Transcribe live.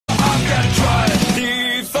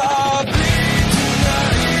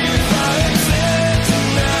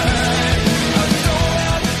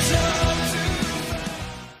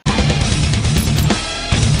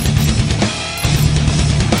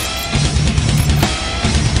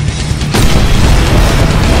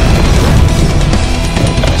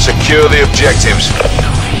Secure the objectives.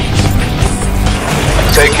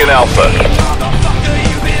 Taking Alpha.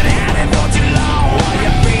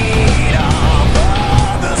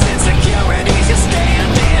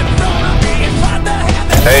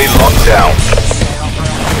 A lockdown.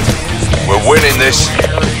 We're winning this.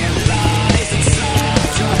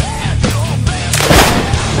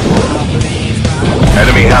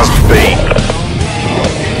 Enemy has B.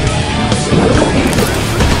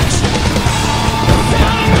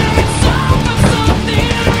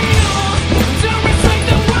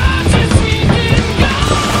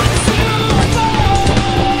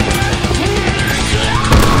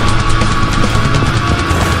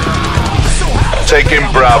 Taking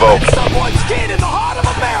Bravo. Someone's kid in the heart of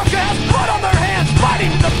America has blood on their hands,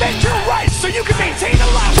 fighting to defend your rights so you can maintain a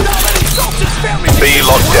lifestyle that insults his family. B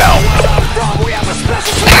locked down. We have a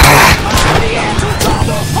special the answer to all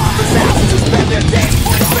those fathers asses who spend their days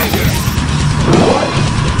pointing fingers.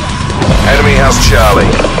 Enemy has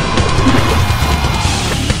Charlie.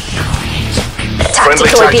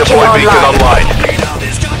 Friendly tactical beacon online.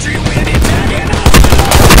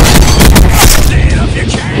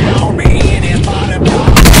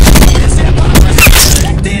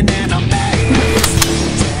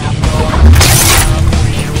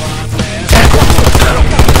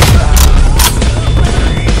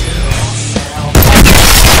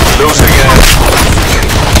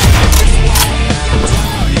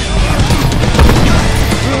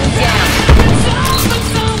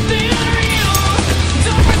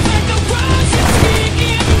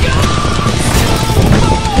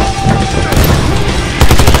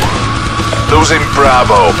 Losing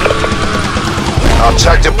Bravo. Our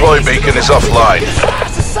TAC deploy beacon is offline.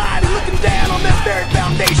 Society looking down on this very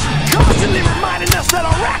foundation, constantly reminding us that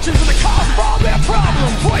our actions are the cause of all their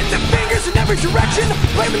problems, pointing their fingers in every direction,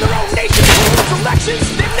 blaming their own nation for those elections.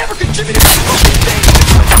 They've never contributed to fucking things.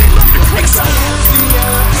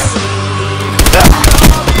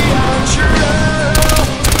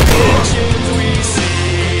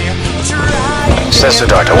 Sensor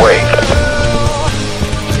dart away.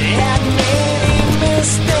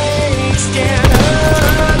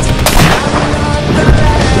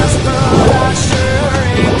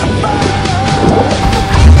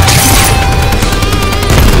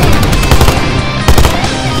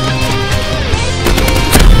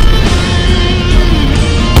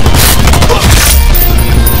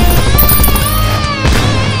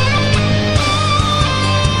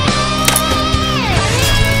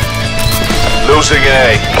 Losing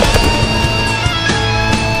A.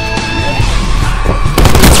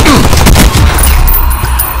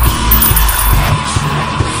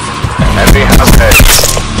 Enemy has A.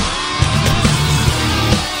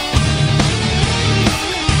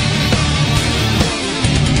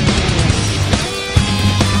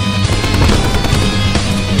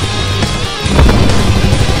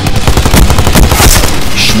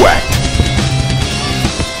 Schwacked.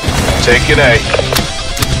 Taking A.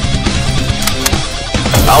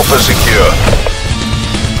 Alpha secure.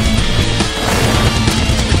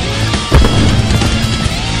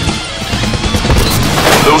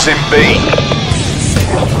 Losing B.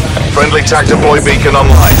 Friendly TAC deploy beacon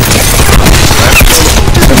online.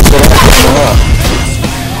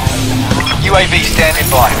 UAV standing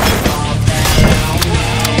by.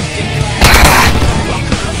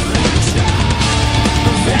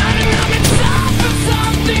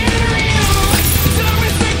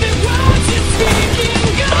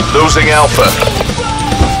 Losing Alpha.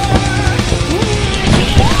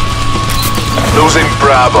 Losing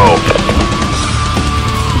Bravo.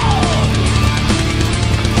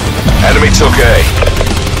 Enemy took A.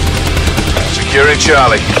 Securing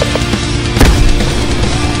Charlie.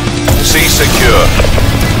 C secure.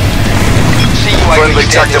 Friendly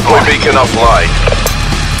TAC deploy beacon offline.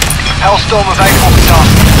 Hellstorm available for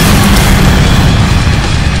task.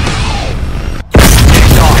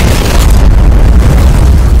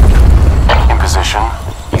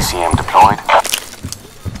 ECM deployed.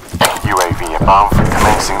 UAV above,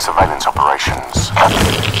 commencing surveillance operations.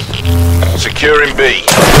 Securing B.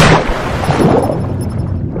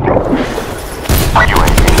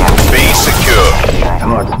 UAV and B secure.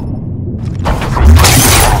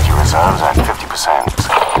 energy reserves at 50%.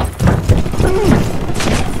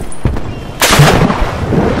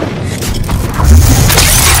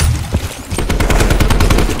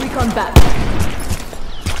 Recon back.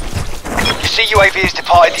 UAV has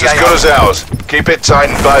departed the It's as good as ours. Keep it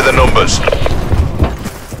tightened by the numbers.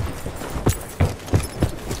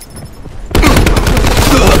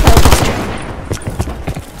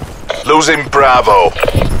 Losing Bravo.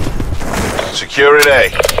 Securing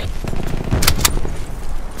A.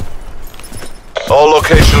 All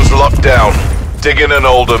locations locked down. Dig in and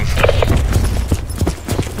hold them.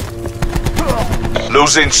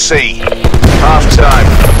 Losing C. Half time.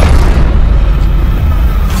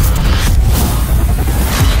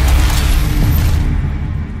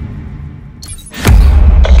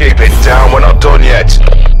 Keep it down, we're not done yet.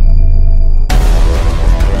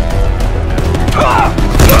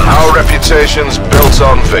 Our reputation's built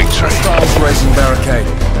on victory. Styles raising barricade.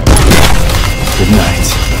 Good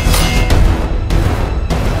night.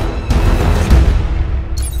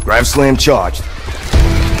 Ram Slam charged.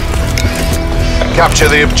 Capture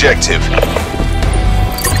the objective.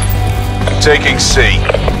 Taking C.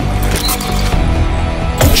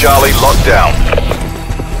 Charlie locked down.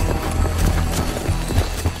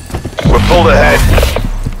 We're pulled ahead.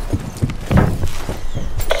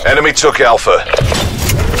 Enemy took Alpha.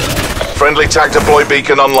 Friendly TAC deploy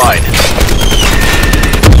beacon online.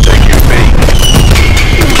 Taking B.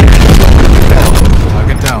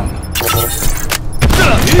 Target down.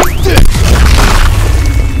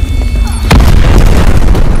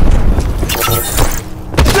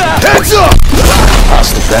 Heads up!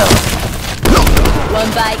 Hostile down. Run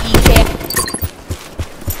by EK.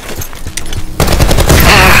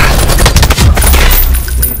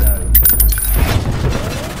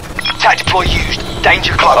 TAC deploy used.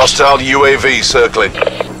 Danger close. Hostile UAV circling.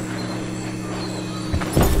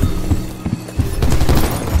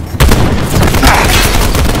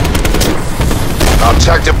 Our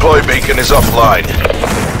TAC deploy beacon is offline.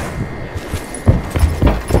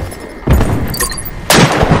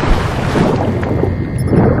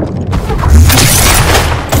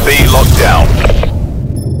 B locked down.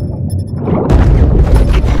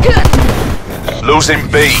 Losing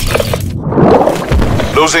B.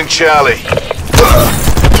 Losing Charlie.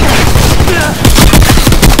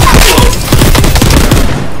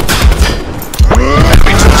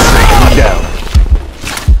 Enemy took C. Down.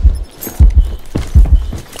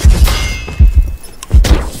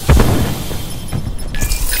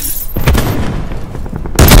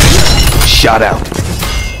 Shot out.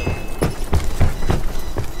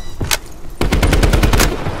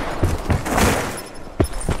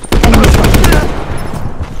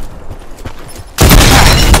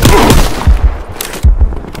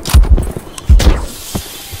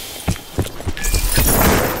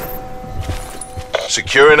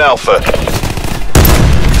 Securing Alpha.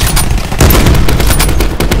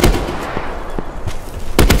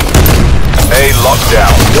 A locked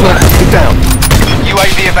down. Get down.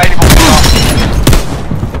 UAV available for tasking.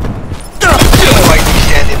 UAV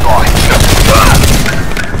standing by.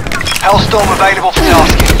 Hellstorm available for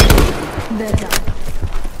tasking.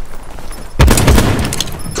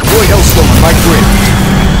 Deploy Hellstorm on my grid.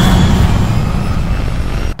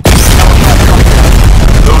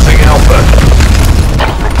 Losing Alpha.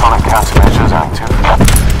 Electronic countermeasures active.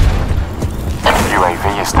 UAV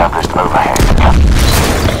established overhead.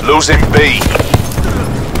 Losing B.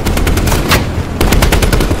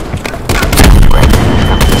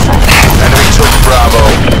 Enemy took Bravo.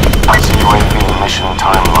 UAV mission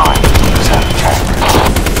timeline. Check.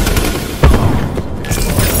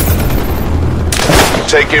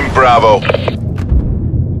 Taking Bravo.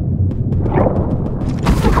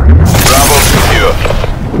 Bravo secure.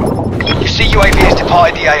 You see UAV has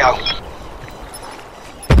departed the AO.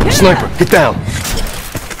 Sniper, get down.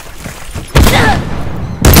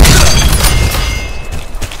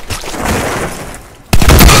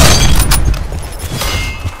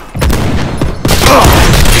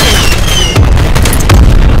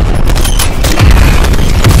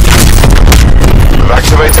 We've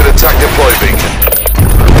activated a TAC deploy beacon.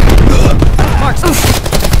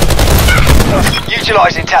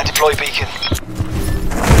 Utilising TAC deploy beacon.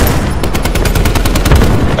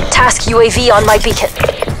 Task UAV on my beacon.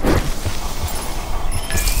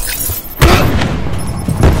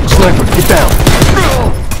 Sniper, get down.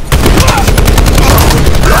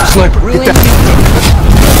 Sniper, get down.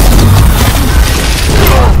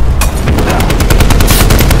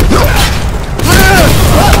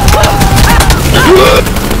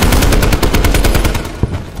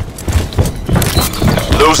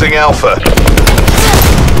 Losing Alpha.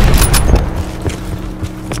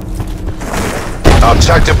 Our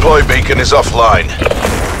TAC deploy beacon is offline.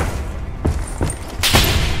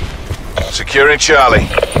 Securing Charlie.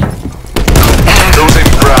 Losing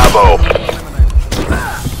Bravo.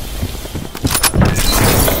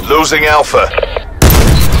 Losing Alpha.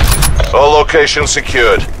 All locations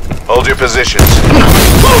secured. Hold your positions.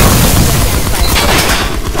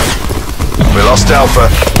 We lost Alpha.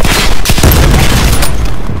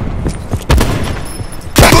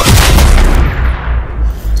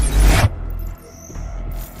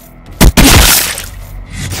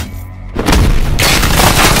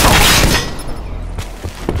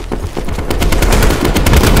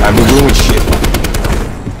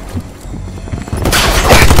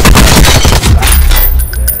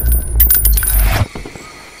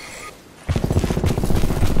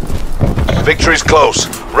 Victory's close.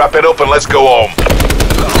 Wrap it up and let's go home.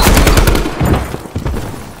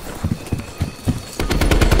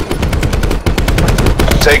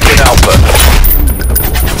 Taking Alpha.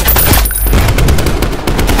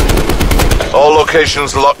 All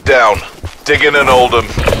locations locked down. Dig in and hold them.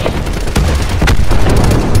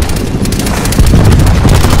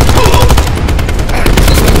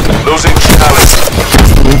 Losing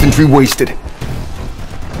Charlie. Infantry wasted.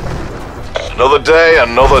 Another day,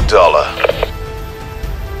 another dollar.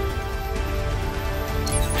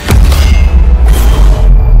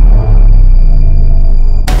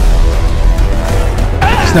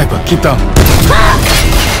 Sniper, keep down.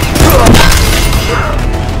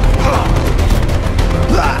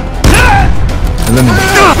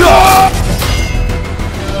 Eliminate.